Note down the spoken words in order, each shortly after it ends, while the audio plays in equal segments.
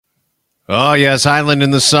Oh, yes, Island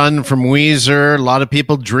in the Sun from Weezer. A lot of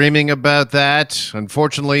people dreaming about that.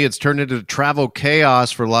 Unfortunately, it's turned into travel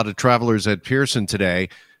chaos for a lot of travelers at Pearson today.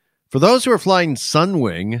 For those who are flying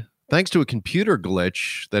Sunwing, thanks to a computer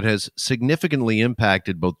glitch that has significantly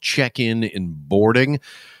impacted both check-in and boarding.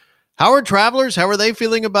 How are travelers? How are they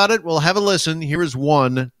feeling about it? Well, have a listen. Here is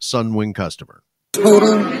one Sunwing customer.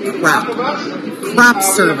 Total crap. Crap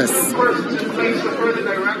service.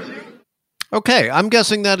 Okay, I'm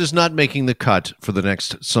guessing that is not making the cut for the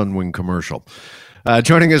next Sunwing commercial.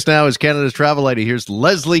 Joining us now is Canada's travel lady. Here's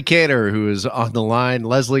Leslie Cater, who is on the line.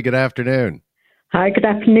 Leslie, good afternoon. Hi, good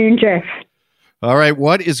afternoon, Jeff. All right,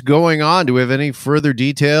 what is going on? Do we have any further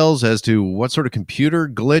details as to what sort of computer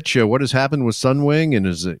glitch, what has happened with Sunwing, and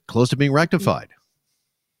is it close to being rectified?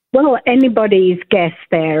 Well, anybody's guess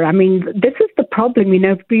there. I mean, this is the problem.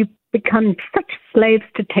 We've become such slaves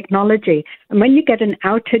to technology. And when you get an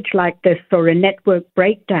outage like this or a network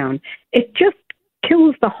breakdown, it just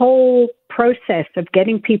kills the whole process of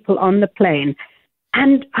getting people on the plane.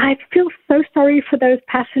 And I feel so sorry for those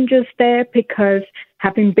passengers there because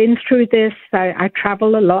having been through this, I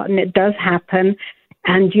travel a lot and it does happen.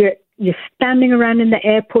 And you're standing around in the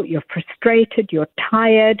airport, you're frustrated, you're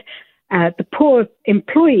tired. The poor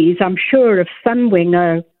employees, I'm sure, of Sunwing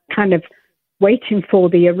are kind of waiting for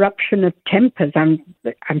the eruption of tempers.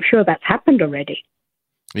 I'm sure that's happened already.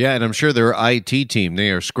 Yeah, and I'm sure their IT team,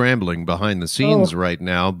 they are scrambling behind the scenes right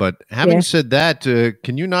now. But having said that,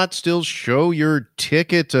 can you not still show your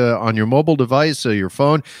ticket on your mobile device, your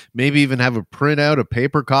phone, maybe even have a printout, a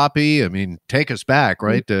paper copy? I mean, take us back,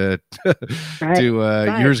 right, to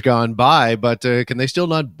years gone by. But can they still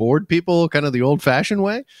not board people kind of the old-fashioned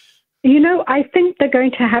way? I think they're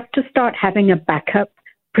going to have to start having a backup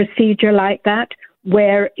procedure like that,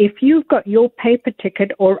 where if you've got your paper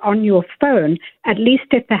ticket or on your phone, at least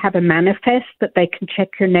if they have a manifest that they can check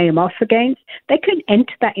your name off against, they can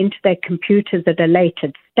enter that into their computers at a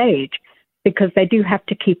later stage because they do have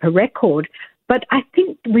to keep a record. But I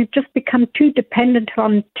think we've just become too dependent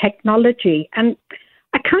on technology. And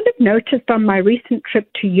I kind of noticed on my recent trip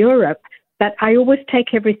to Europe that I always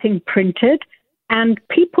take everything printed. And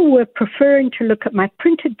people were preferring to look at my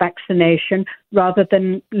printed vaccination rather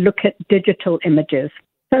than look at digital images.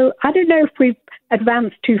 So I don't know if we've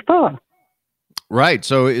advanced too far. Right.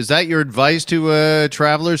 So is that your advice to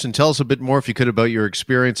travelers? And tell us a bit more, if you could, about your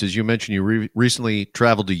experiences. You mentioned you recently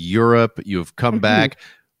traveled to Europe. You've come back.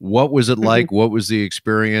 What was it like? What was the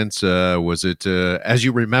experience? Was it as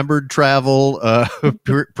you remembered travel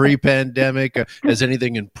pre-pandemic? Has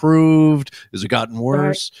anything improved? Has it gotten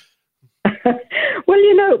worse? Well,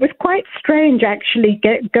 it was quite strange, actually,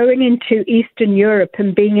 going into Eastern Europe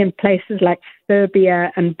and being in places like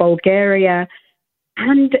Serbia and Bulgaria.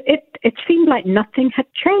 And it seemed like nothing had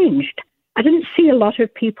changed. I didn't see a lot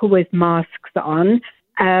of people with masks on.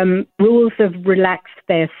 Rules have relaxed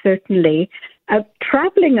there, certainly.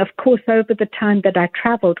 Traveling, of course, over the time that I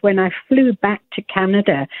traveled, when I flew back to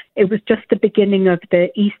Canada, it was just the beginning of the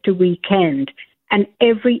Easter weekend. And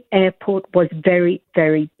every airport was very,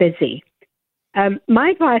 very busy.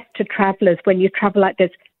 My advice to travelers when you travel like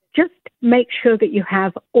this, just make sure that you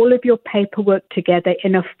have all of your paperwork together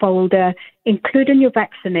in a folder, including your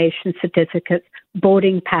vaccination certificates,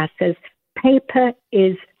 boarding passes. Paper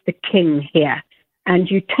is the king here. And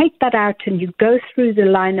you take that out and you go through the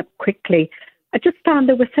lineup quickly. I just found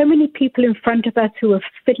there were so many people in front of us who were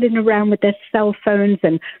fiddling around with their cell phones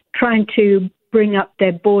and trying to bring up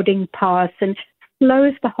their boarding pass, and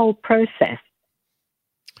slows the whole process.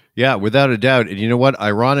 Yeah, without a doubt. And you know what?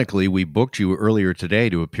 Ironically, we booked you earlier today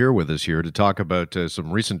to appear with us here to talk about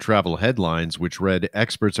some recent travel headlines, which read,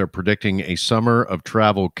 "Experts are predicting a summer of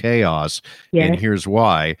travel chaos." Yes. And here's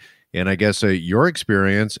why. And I guess your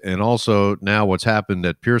experience, and also now what's happened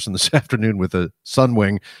at Pearson this afternoon with a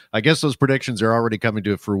Sunwing, I guess those predictions are already coming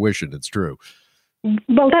to fruition. It's true.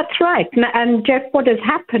 Well, that's right. And Jeff, what has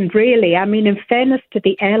happened really, I mean, in fairness to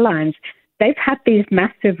the airlines, they've had these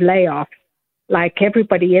massive layoffs, like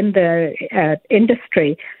everybody in the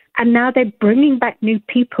industry. And now they're bringing back new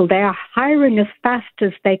people. They are hiring as fast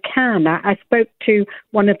as they can. I spoke to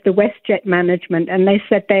one of the WestJet management, and they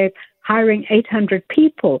said they're hiring 800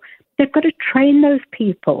 people. They've got to train those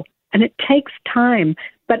people, and it takes time.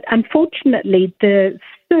 But unfortunately, the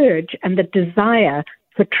surge and the desire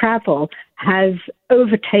for travel has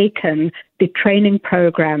overtaken the training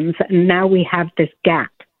programs, and now we have this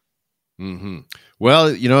gap. Mm-hmm. Well,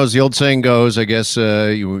 as the old saying goes, I guess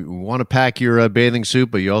you want to pack your bathing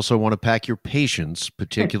suit, but you also want to pack your patience,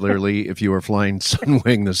 particularly if you are flying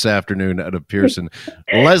Sunwing this afternoon out of Pearson.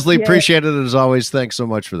 Leslie, appreciate it as always. Thanks so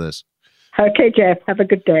much for this. Okay, Jeff. Have a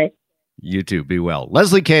good day. You too. Be well.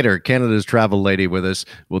 Leslie Cater, Canada's travel lady, with us.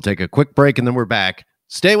 We'll take a quick break and then we're back.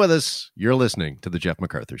 Stay with us. You're listening to The Jeff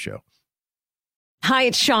MacArthur Show. Hi,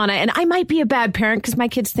 it's Shauna, and I might be a bad parent because my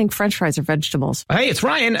kids think French fries are vegetables. Hey, it's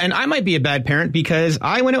Ryan, and I might be a bad parent because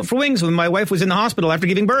I went out for wings when my wife was in the hospital after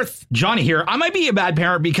giving birth. Johnny here. I might be a bad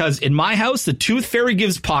parent because in my house, the tooth fairy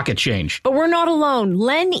gives pocket change. But we're not alone.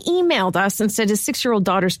 Len emailed us and said his 6-year-old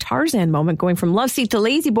daughter's Tarzan moment going from love seat to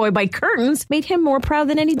lazy boy by curtains made him more proud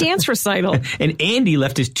than any dance recital. And Andy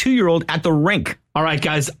left his 2-year-old at the rink. All right,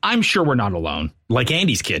 guys, I'm sure we're not alone. Like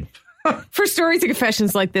Andy's kid. For stories and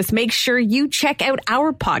confessions like this, make sure you check out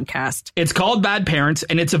our podcast. It's called Bad Parents,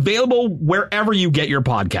 and it's available wherever you get your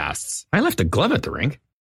podcasts. I left a glove at the rink.